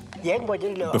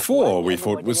 Before, we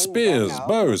fought with spears,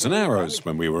 bows and arrows.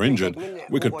 When we were injured,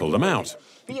 we could pull them out.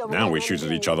 Now we shoot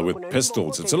at each other with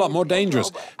pistols. It's a lot more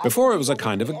dangerous. Before, it was a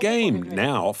kind of a game.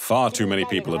 Now, far too many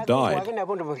people have died.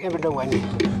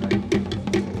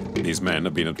 These men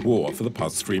have been at war for the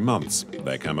past 3 months.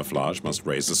 Their camouflage must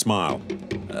raise a smile.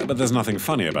 But there's nothing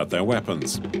funny about their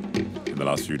weapons. In the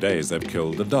last few days, they've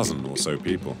killed a dozen or so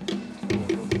people.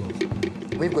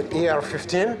 We've got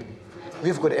AR-15.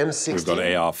 We've got M16. We've got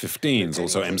AR-15s,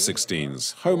 also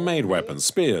M16s, homemade weapons,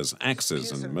 spears,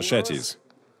 axes and machetes.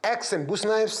 Axe and bush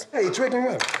knives. Hey, it's right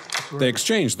here. They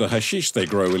exchange the hashish they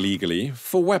grow illegally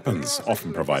for weapons,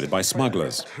 often provided by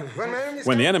smugglers.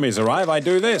 When the enemies arrive, I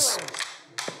do this.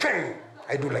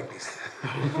 I do like this.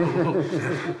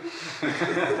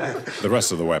 The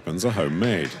rest of the weapons are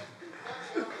homemade.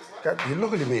 You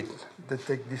locally made.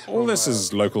 All this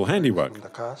is local handiwork.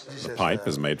 The pipe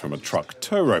is made from a truck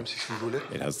tow rope.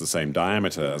 It has the same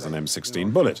diameter as an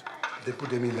M16 bullet. They put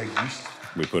them in like this.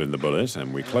 We put in the bullet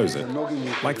and we close it,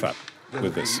 like that,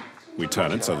 with this. We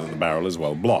turn it so that the barrel is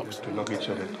well blocked.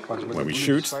 When we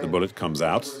shoot, the bullet comes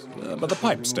out, but the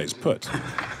pipe stays put.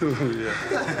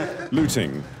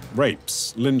 Looting,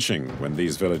 rapes, lynching, when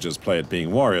these villagers play at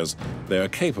being warriors, they are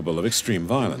capable of extreme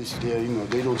violence. They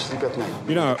don't sleep at night.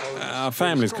 You know, our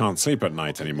families can't sleep at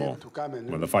night anymore.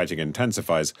 When the fighting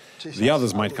intensifies, the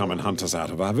others might come and hunt us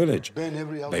out of our village.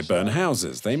 They burn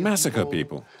houses, they massacre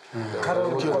people.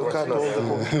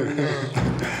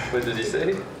 What did he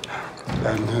say?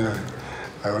 And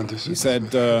I want to shoot. He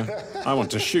said, I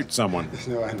want to shoot someone.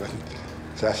 No, I don't.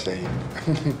 Just saying.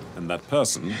 And that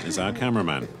person is our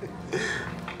cameraman.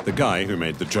 The guy who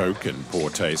made the joke in poor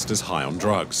taste is high on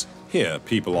drugs. Here,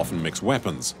 people often mix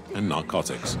weapons and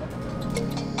narcotics.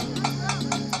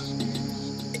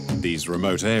 These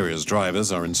remote areas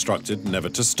drivers are instructed never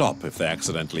to stop if they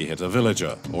accidentally hit a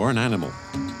villager or an animal.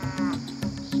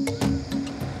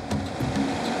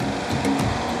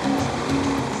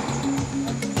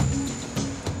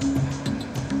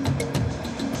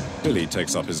 Billy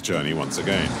takes up his journey once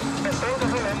again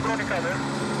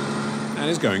and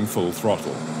is going full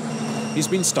throttle. He's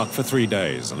been stuck for 3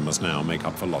 days and must now make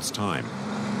up for lost time.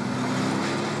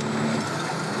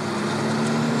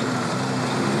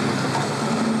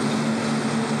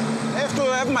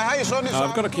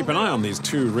 I've got to keep an eye on these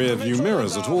two rear-view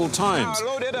mirrors at all times,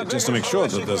 just to make sure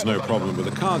that there's no problem with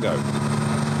the cargo.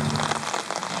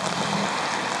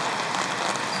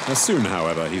 As soon,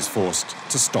 however, he's forced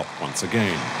to stop once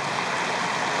again.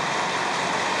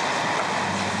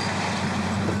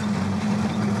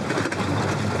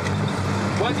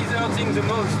 What is hurting the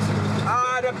most?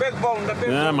 The backbone.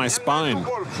 Yeah, my spine.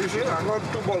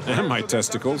 And my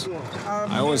testicles.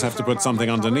 I always have to put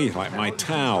something underneath, like my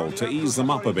towel, to ease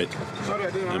them up a bit.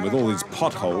 And with all these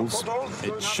potholes,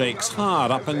 it shakes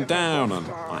hard up and down, and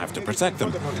I have to protect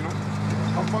them.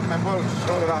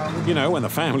 You know, when the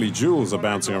family jewels are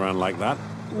bouncing around like that,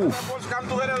 oof,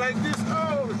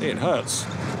 it hurts.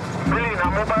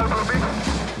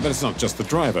 But it's not just the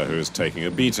driver who is taking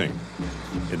a beating.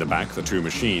 In the back, the two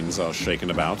machines are shaken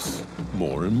about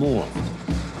more and more.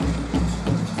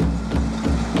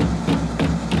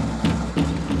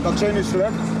 The chain is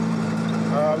slipped.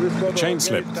 The chain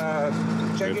slipped.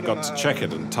 We've got to check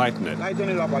it and tighten it. Tighten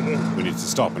it up again. We need to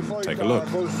stop and take a look.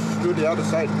 Goes to the other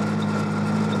side.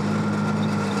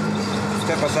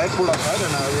 Step aside, pull aside,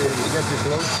 and I will get this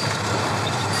load.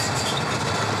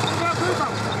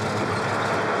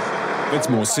 It's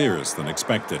more serious than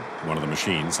expected. One of the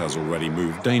machines has already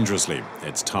moved dangerously.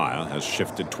 Its tire has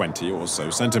shifted 20 or so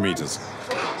centimeters.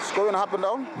 It's going up and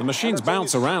down. The machines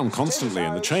bounce around constantly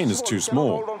and the chain is too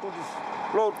small.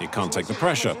 It can't take the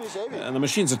pressure, and the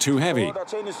machines are too heavy.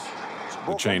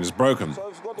 The chain is broken.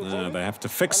 They have to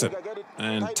fix it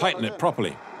and tighten it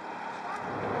properly.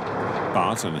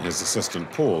 Bart and his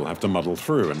assistant Paul have to muddle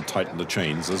through and tighten the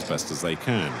chains as best as they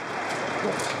can.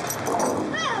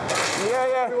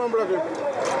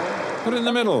 Put it in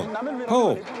the middle.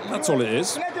 Pull. That's all it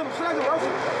is.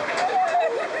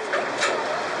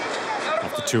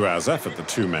 After 2 hours' effort, the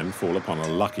two men fall upon a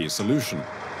lucky solution.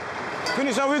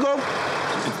 Finish, how we go?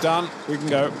 It's done. We can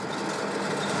go.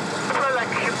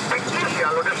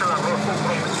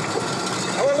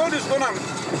 Our load is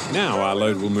gone. Now our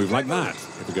load will move like that.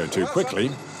 If we go too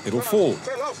quickly, it'll fall.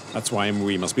 That's why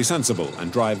we must be sensible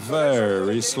and drive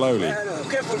very slowly.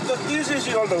 Careful, this is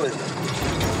all the way.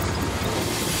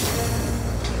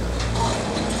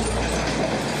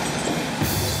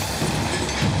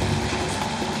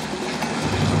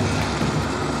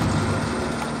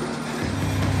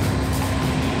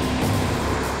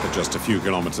 Just a few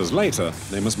kilometers later,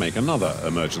 they must make another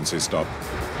emergency stop.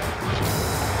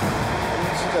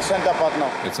 It's the center part now.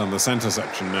 It's on the center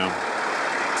section now.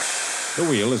 The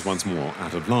wheel is once more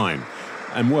out of line.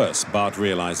 And worse, Bart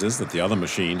realizes that the other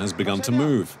machine has begun to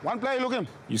move. One play, look him.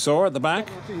 You saw at the back?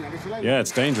 Yeah,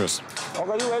 it's dangerous.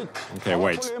 Okay, you wait. Okay,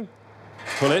 wait.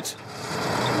 Pull it.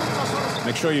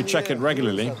 Make sure you check it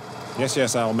regularly.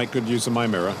 Yes, I'll make good use of my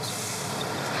mirror.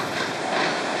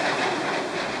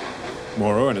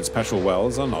 Moro and its petrol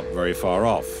wells are not very far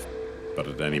off, but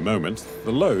at any moment,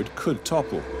 the load could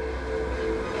topple.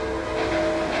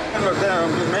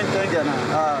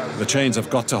 The chains have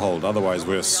got to hold, otherwise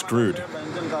we're screwed.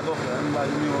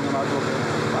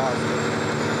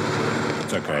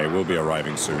 It's okay, we'll be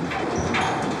arriving soon.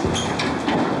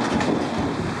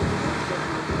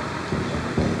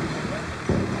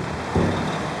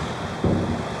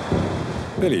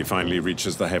 Billy finally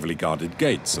reaches the heavily guarded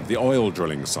gates of the oil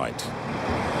drilling site.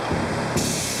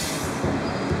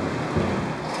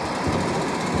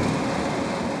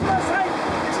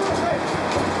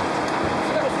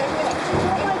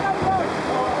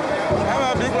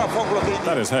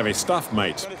 That is heavy stuff,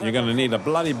 mate. You're going to need a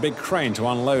bloody big crane to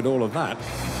unload all of that.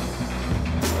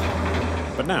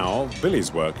 But now,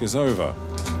 Billy's work is over.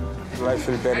 I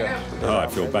feel better. Oh, I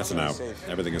feel better now.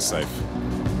 Everything is safe.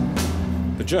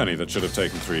 The journey that should have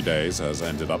taken 3 days has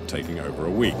ended up taking over a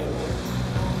week.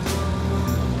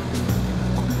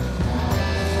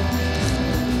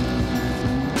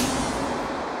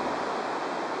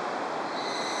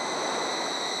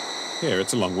 Here,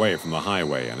 it's a long way from the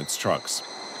highway and its trucks.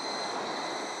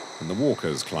 And the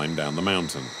walkers climb down the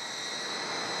mountain.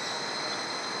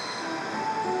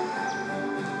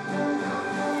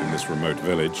 In this remote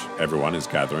village, everyone is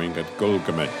gathering at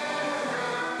Gulgame,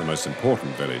 the most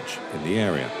important village in the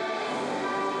area.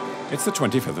 It's the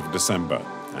 25th of December,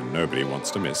 and nobody wants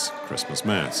to miss Christmas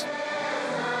Mass.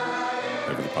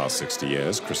 Over the past 60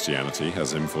 years, Christianity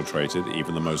has infiltrated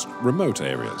even the most remote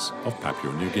areas of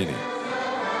Papua New Guinea.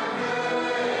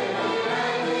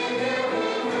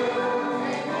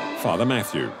 Father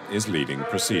Matthew is leading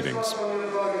proceedings.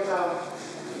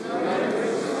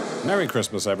 Merry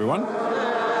Christmas, everyone.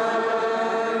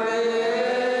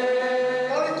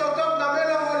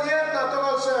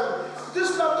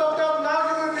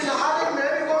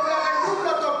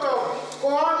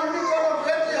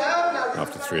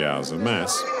 After 3 hours of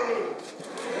Mass,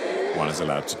 one is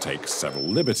allowed to take several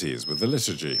liberties with the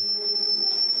liturgy.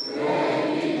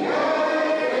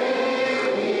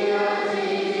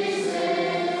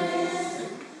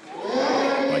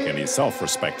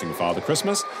 Self-respecting Father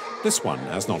Christmas, this one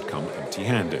has not come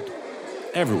empty-handed.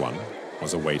 Everyone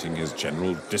was awaiting his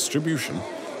general distribution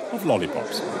of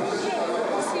lollipops.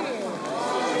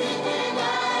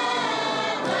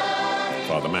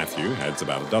 Father Matthew heads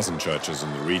about a dozen churches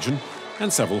in the region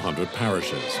and several hundred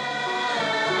parishes.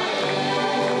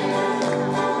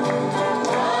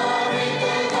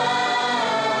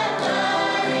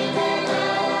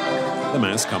 The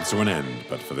Mass comes to an end,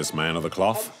 but for this man of the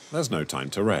cloth, there's no time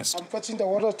to rest. I'm putting the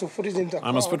water to put it in the car.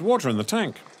 I must put water in the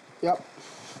tank. Yep.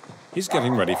 He's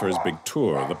getting ready for his big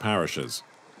tour of the parishes.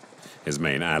 His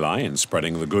main ally in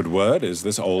spreading the good word is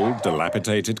this old,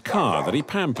 dilapidated car that he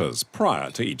pampers prior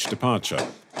to each departure.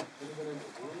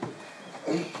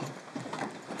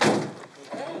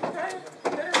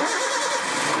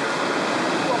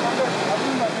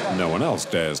 No one else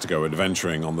dares to go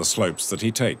adventuring on the slopes that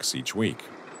he takes each week.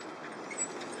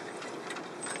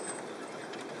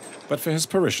 But for his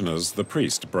parishioners, the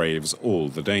priest braves all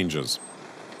the dangers.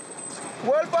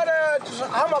 Well, but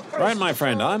I'm a priest. Right, my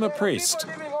friend, I'm a priest.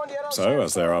 So,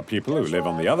 as there are people who live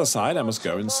on the other side, I must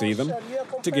go and see them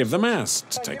to give the Mass,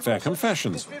 to take their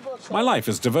confessions. My life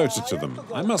is devoted to them.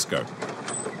 I must go.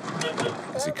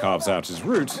 As he carves out his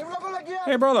route,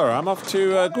 hey, brother, I'm off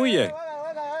to Guye.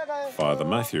 Father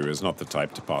Matthew is not the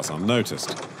type to pass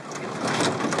unnoticed.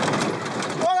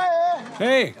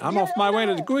 Hey, I'm off my way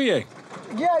to Guye.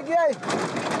 Yeah.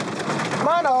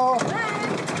 Mano.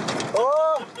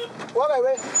 Oh, walk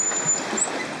away.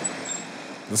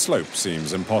 The slope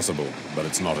seems impossible, but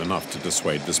it's not enough to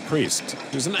dissuade this priest,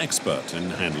 who's an expert in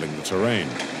handling the terrain.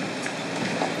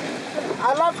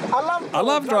 I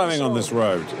love driving on this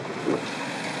road.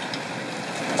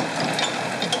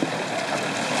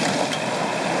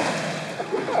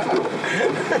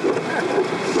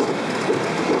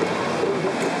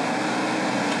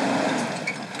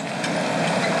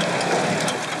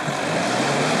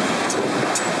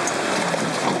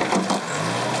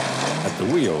 At the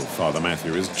wheel, Father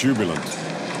Matthew is jubilant.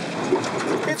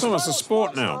 It's almost a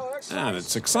sport now, and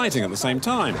it's exciting at the same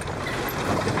time.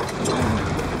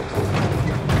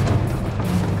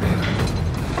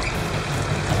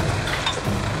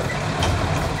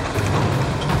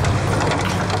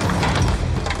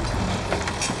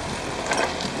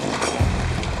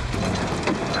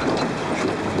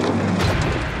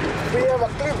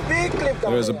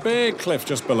 There is a big cliff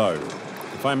just below.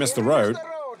 If I missed the road,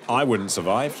 I wouldn't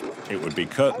survive. It would be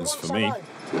curtains for me. At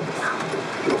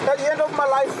the end of my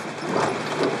life.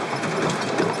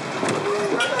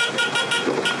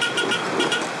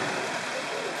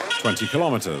 20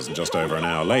 kilometres, and just over an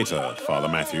hour later, Father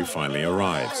Matthew finally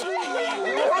arrives.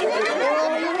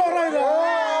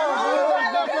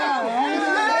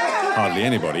 Hardly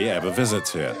anybody ever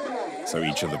visits here, so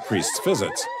each of the priest's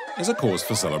visits is a cause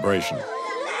for celebration.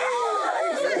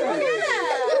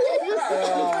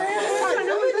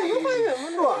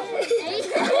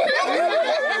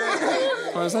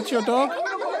 Oh, is that your dog?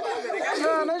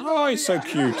 Oh, he's so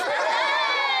cute.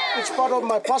 It's part of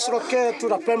my pastoral care to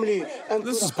the family. And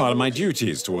this is part of my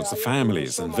duties towards the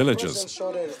families and villagers.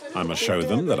 I must show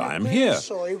them that I am here.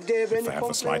 If they have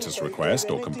the slightest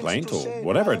request or complaint or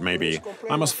whatever it may be,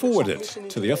 I must forward it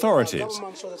to the authorities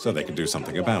so they can do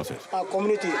something about it.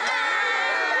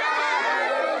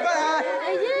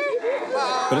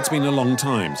 But it's been a long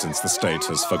time since the state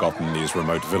has forgotten these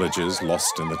remote villages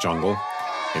lost in the jungle.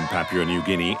 In Papua New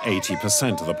Guinea,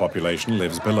 80% of the population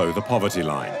lives below the poverty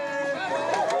line.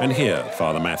 And here,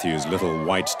 Father Matthew's little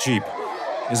white Jeep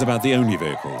is about the only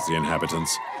vehicles the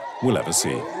inhabitants will ever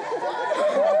see.